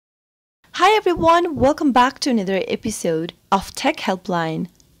Hi everyone, welcome back to another episode of Tech Helpline.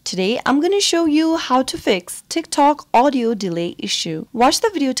 Today I'm going to show you how to fix TikTok audio delay issue. Watch the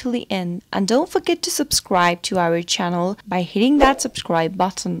video till the end and don't forget to subscribe to our channel by hitting that subscribe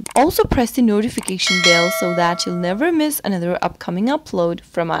button. Also press the notification bell so that you'll never miss another upcoming upload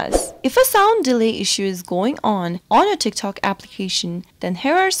from us. If a sound delay issue is going on your TikTok application, then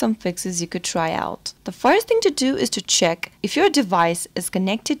here are some fixes you could try out. The first thing to do is to check if your device is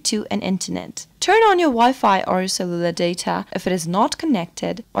connected to an internet. Turn on your Wi-Fi or cellular data if it is not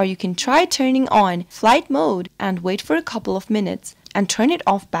connected, or you can try turning on flight mode and wait for a couple of minutes and turn it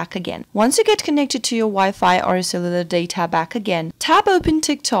off back again. Once you get connected to your Wi-Fi or cellular data back again, tap open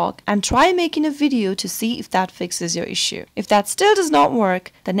TikTok and try making a video to see if that fixes your issue. If that still does not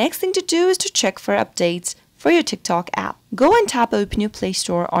work, the next thing to do is to check for updates for your TikTok app. Go and tap open your Play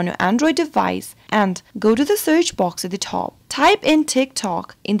Store on your Android device and go to the search box at the top. Type in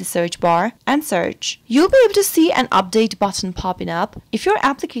TikTok in the search bar and search. You'll be able to see an update button popping up if your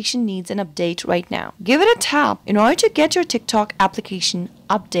application needs an update right now. Give it a tap in order to get your TikTok application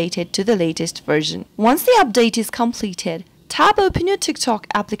updated to the latest version. Once the update is completed, tap open your TikTok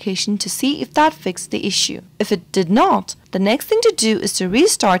application to see if that fixed the issue. If it did not, the next thing to do is to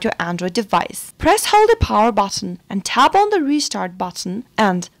restart your Android device. Press hold the power button and tap on the restart button,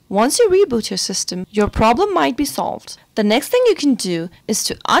 and once you reboot your system, your problem might be solved. The next thing you can do is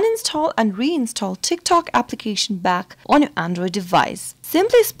to uninstall and reinstall TikTok application back on your Android device.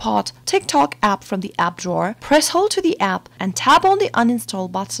 Simply spot TikTok app from the app drawer, press hold to the app and tap on the uninstall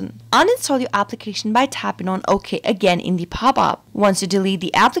button. Uninstall your application by tapping on OK again in the pop-up. Once you delete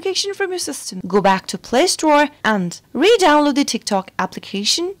the application from your system, go back to Play Store and re-download the TikTok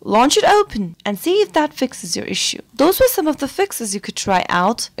application, launch it open and see if that fixes your issue. Those were some of the fixes you could try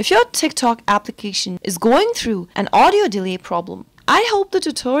out if your TikTok application is going through an audio delay problem. I hope the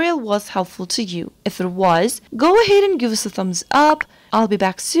tutorial was helpful to you. If it was, go ahead and give us a thumbs up. I'll be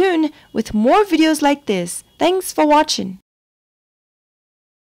back soon with more videos like this. Thanks for watching.